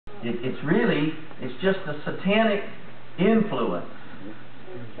It's just a satanic influence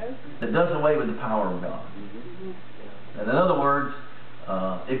that does away with the power of God. And in other words,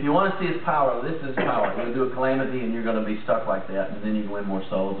 if you want to see His power, this is His power. He'll do a calamity and you're going to be stuck like that, and then you can win more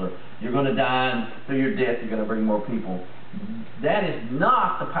souls, or you're going to die and through your death you're going to bring more people. That is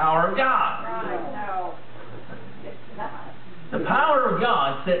not the power of God. Right, no. It's not. The power of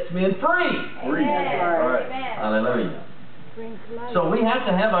God sets men free. Amen. Amen. Hallelujah. So we have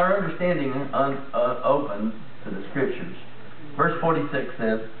to have our understanding open to the Scriptures. Verse 46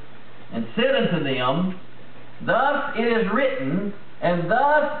 says, "And said unto them, Thus it is written, and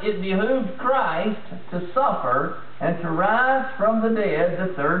thus it behooved Christ to suffer and to rise from the dead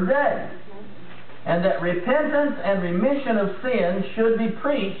the third day, and that repentance and remission of sins should be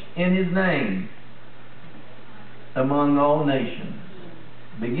preached in His name among all nations,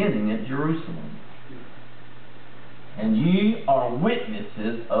 beginning at Jerusalem. And ye are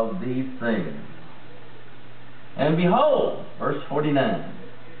witnesses of these things. And behold," verse 49,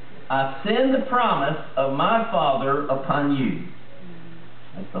 "I send the promise of my Father upon you."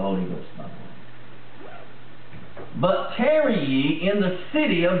 That's the Holy Ghost, by the way. "But tarry ye in the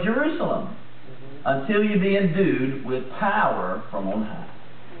city of Jerusalem, until you be endued with power from on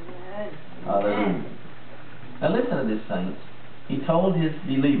high." Hallelujah. Now listen to this, saints. He told His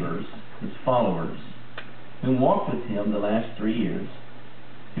believers, His followers, who walked with Him the last 3 years,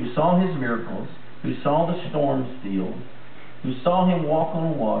 who saw His miracles, who saw the storms still, who saw Him walk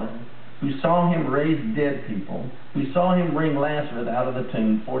on water, who saw Him raise dead people, who saw Him bring Lazarus out of the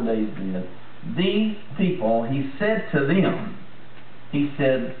tomb 4 days dead. These people, He said to them, He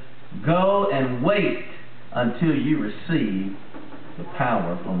said, "Go and wait until you receive the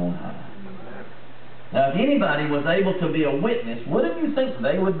power from on high." Now, if anybody was able to be a witness, wouldn't you think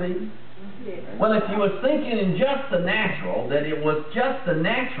they would be? Well, if you was thinking in just the natural, that it was just the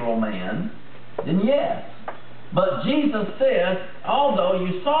natural man, then yes. But Jesus says, although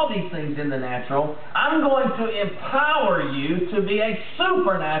you saw these things in the natural, I'm going to empower you to be a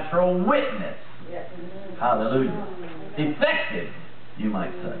supernatural witness. Yes. Hallelujah. Effective, you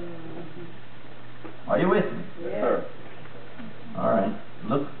might say. Are you with me? Yes, sir. All right.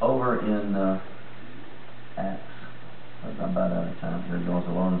 Look over in Acts. I'm about out of time here. Those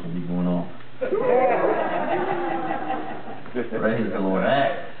alarms will be going off. Praise the Lord.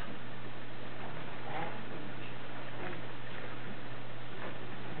 Acts.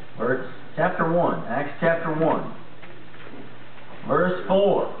 Chapter 1. Acts chapter 1. Verse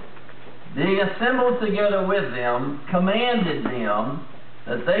 4. "Being assembled together with them, commanded them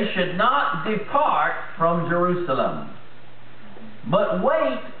that they should not depart from Jerusalem, but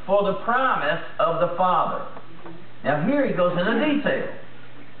wait for the promise of the Father." Now here he goes into detail.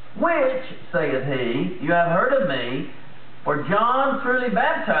 "Which, saith he, you have heard of me, for John truly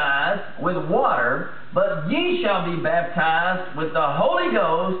baptized with water, but ye shall be baptized with the Holy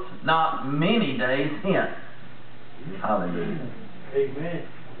Ghost not many days hence." Hallelujah. Amen.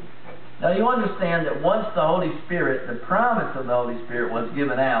 Now you understand that once the Holy Spirit, the promise of the Holy Spirit was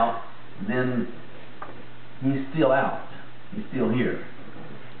given out, then He's still out. He's still here.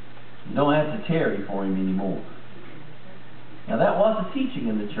 You don't have to tarry for Him anymore. Now that was a teaching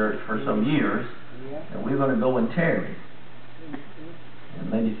in the church for some years, that we're going to go and tarry.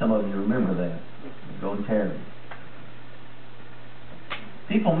 And maybe some of you remember that. Go and tarry.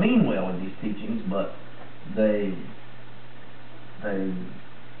 People mean well with these teachings, but they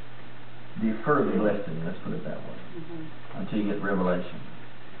defer the blessing, let's put it that way, until you get revelation.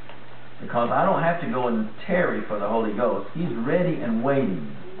 Because I don't have to go and tarry for the Holy Ghost. He's ready and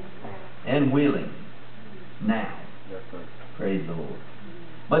waiting and willing now. Yes, sir. Praise the Lord.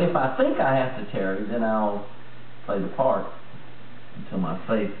 But if I think I have to tarry, then I'll play the part until my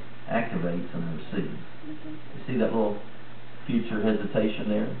faith activates and I receive. You see that little future hesitation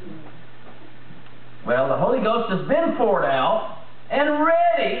there? Well, the Holy Ghost has been poured out and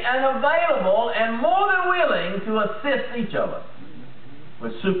ready and available and more than willing to assist each of us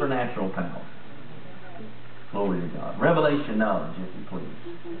with supernatural power. Glory to God. Revelation knowledge, if you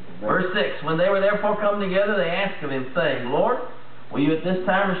please. Verse 6, "When they were therefore come together, they asked of Him, saying, Lord, will you at this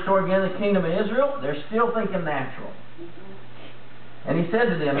time restore again the kingdom of Israel?" They're still thinking natural. "And He said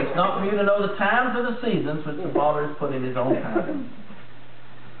to them, It's not for you to know the times or the seasons which the Father has put in His own time."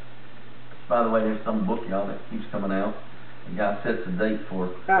 By the way, there's some book, y'all, that keeps coming out. The guy sets a date for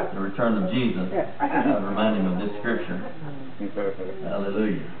the return of Jesus. I remind him of this scripture.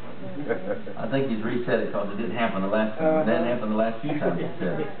 Hallelujah. I think he's reset it because it didn't happen the last time. It didn't happen the last few times he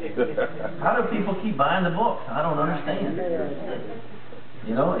said it. How do people keep buying the books? I don't understand.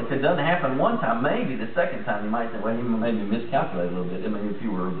 You know, if it doesn't happen one time, maybe the second time you might say, well, he maybe miscalculated a little bit. I mean, if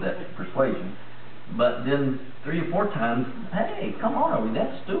you were of that persuasion. But then 3 or 4 times, hey, come on, are we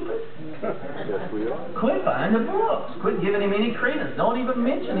that stupid? Yes, we are. Quit buying the books. Quit giving him any credence. Don't even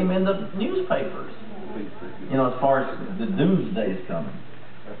mention him in the newspapers. You know, as far as the doomsday is coming.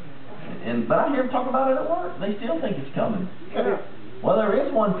 But I hear them talk about it at work. They still think it's coming. Well, there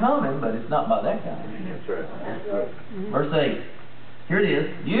is one coming, but it's not by that guy. That's right. Verse 8. Here it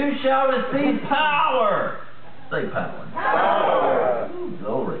is. You shall receive power. Say power. Power. Ooh,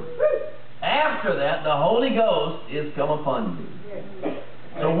 glory. After that, the Holy Ghost is come upon you.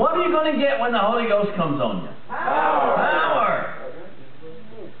 So what are you going to get when the Holy Ghost comes on you? Power. Power.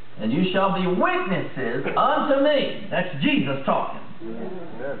 And you shall be witnesses unto me. That's Jesus talking.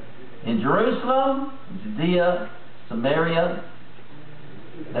 Amen. In Jerusalem, Judea, Samaria.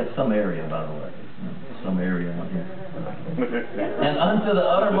 That's some area, by the way. Some area out here. And unto the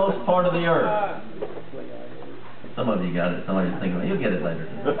uttermost part of the earth. Some of you got it. Some of you thinking, you'll get it later.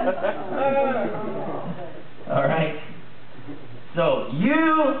 All right. So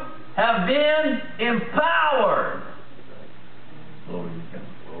you have been empowered. Glory to God.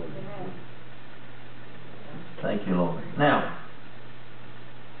 Thank you, Lord. Now,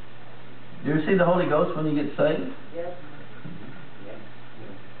 do you see the Holy Ghost when you get saved? Yes.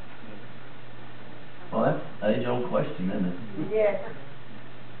 Well, that's an age-old question, isn't it? Yes.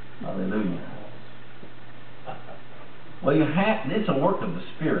 Hallelujah. Well, it's a work of the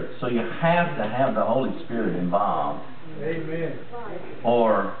Spirit, so you have to have the Holy Spirit involved. Amen.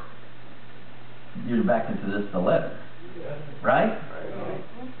 Or you're back into the letter. Right?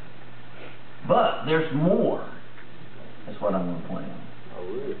 But there's more. That's what I'm going to point out.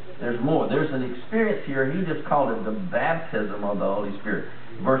 There's more. There's an experience here. He just called it the baptism of the Holy Spirit.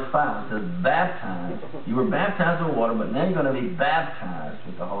 Verse 5 says, baptized. You were baptized with water, but now you're going to be baptized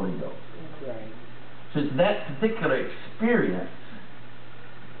with the Holy Ghost. So it's that particular experience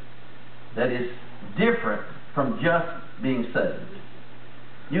that is different from just being saved.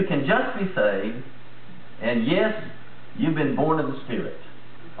 You can just be saved, and yes, you've been born of the Spirit,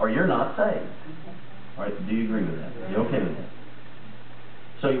 or you're not saved. All right, do you agree with that? Are you okay with that?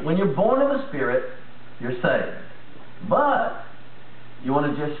 So when you're born of the Spirit, you're saved. But you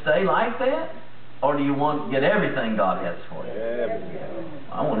want to just stay like that, or do you want to get everything God has for you? Everything.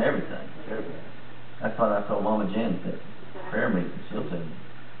 I want everything. Everything. That's what I told Mama Jen at prayer meeting. She'll tell me.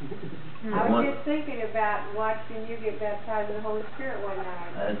 I was just thinking about watching you get baptized in the Holy Spirit one night.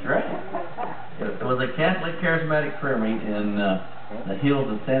 That's right. It was a Catholic charismatic prayer meeting in the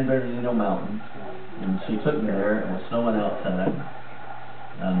hills of San Bernardino Mountains. And she took me there. It was snowing outside.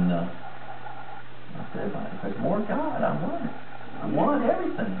 And I said, if there's more God, I want it. I want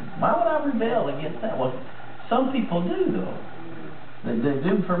everything. Why would I rebel against that? Well, some people do, though. They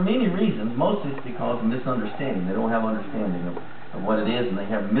do for many reasons. Mostly it's because of misunderstanding. They don't have understanding of what it is, and they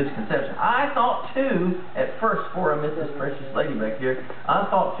have misconception. I thought, too, at first, before I met this precious lady back here, I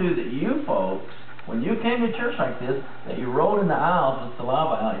thought, too, that you folks, when you came to church like this, that you rolled in the aisles with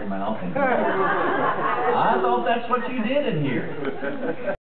saliva out your mouth. And I thought that's what you did in here.